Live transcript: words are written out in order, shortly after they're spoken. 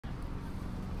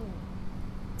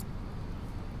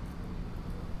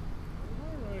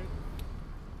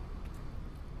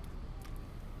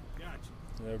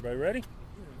Everybody ready? Yeah,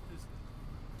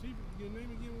 Chief, your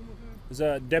name again one more time? It's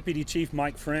Deputy Chief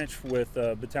Mike French with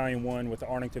Battalion 1 with the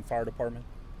Arlington Fire Department.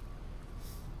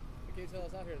 What can you tell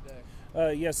us out here today?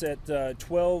 Yes, at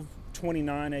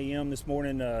 12:29 a.m. this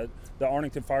morning, the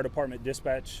Arlington Fire Department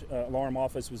dispatch alarm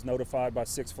office was notified by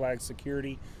Six Flags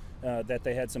Security that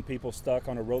they had some people stuck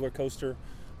on a roller coaster.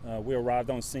 We arrived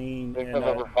on scene and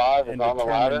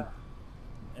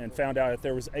found out that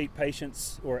there was 8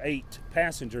 passengers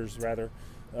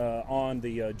on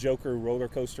the Joker roller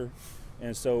coaster,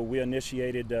 and so we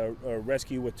initiated a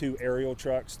rescue with 2 aerial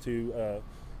trucks to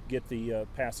get the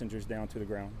passengers down to the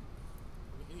ground.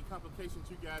 Any complications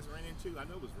you guys ran into? I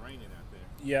know it was raining out there.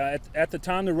 Yeah, at the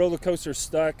time the roller coaster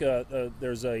stuck,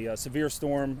 there's a severe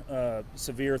thunderstorm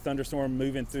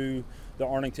moving through the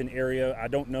Arlington area. I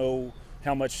don't know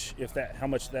how much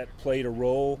that played a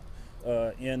role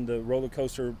in the roller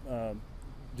coaster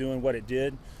doing what it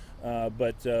did,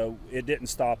 but it didn't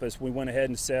stop us. We went ahead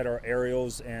and set our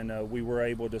aerials, and we were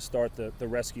able to start the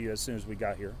rescue as soon as we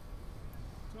got here.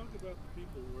 Talk about the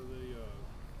people. Were they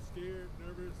scared,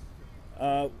 nervous?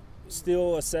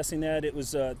 Still assessing that. It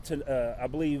was, I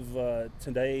believe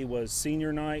today was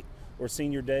senior night or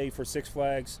senior day for Six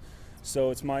Flags.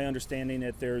 So it's my understanding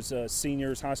that there's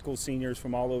seniors, high school seniors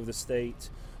from all over the state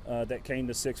that came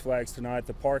to Six Flags tonight.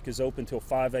 The park is open till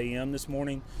 5 a.m. this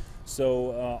morning.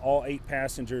 So all 8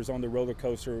 passengers on the roller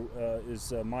coaster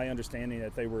is my understanding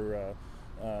that they were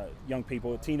young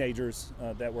people, teenagers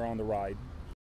that were on the ride.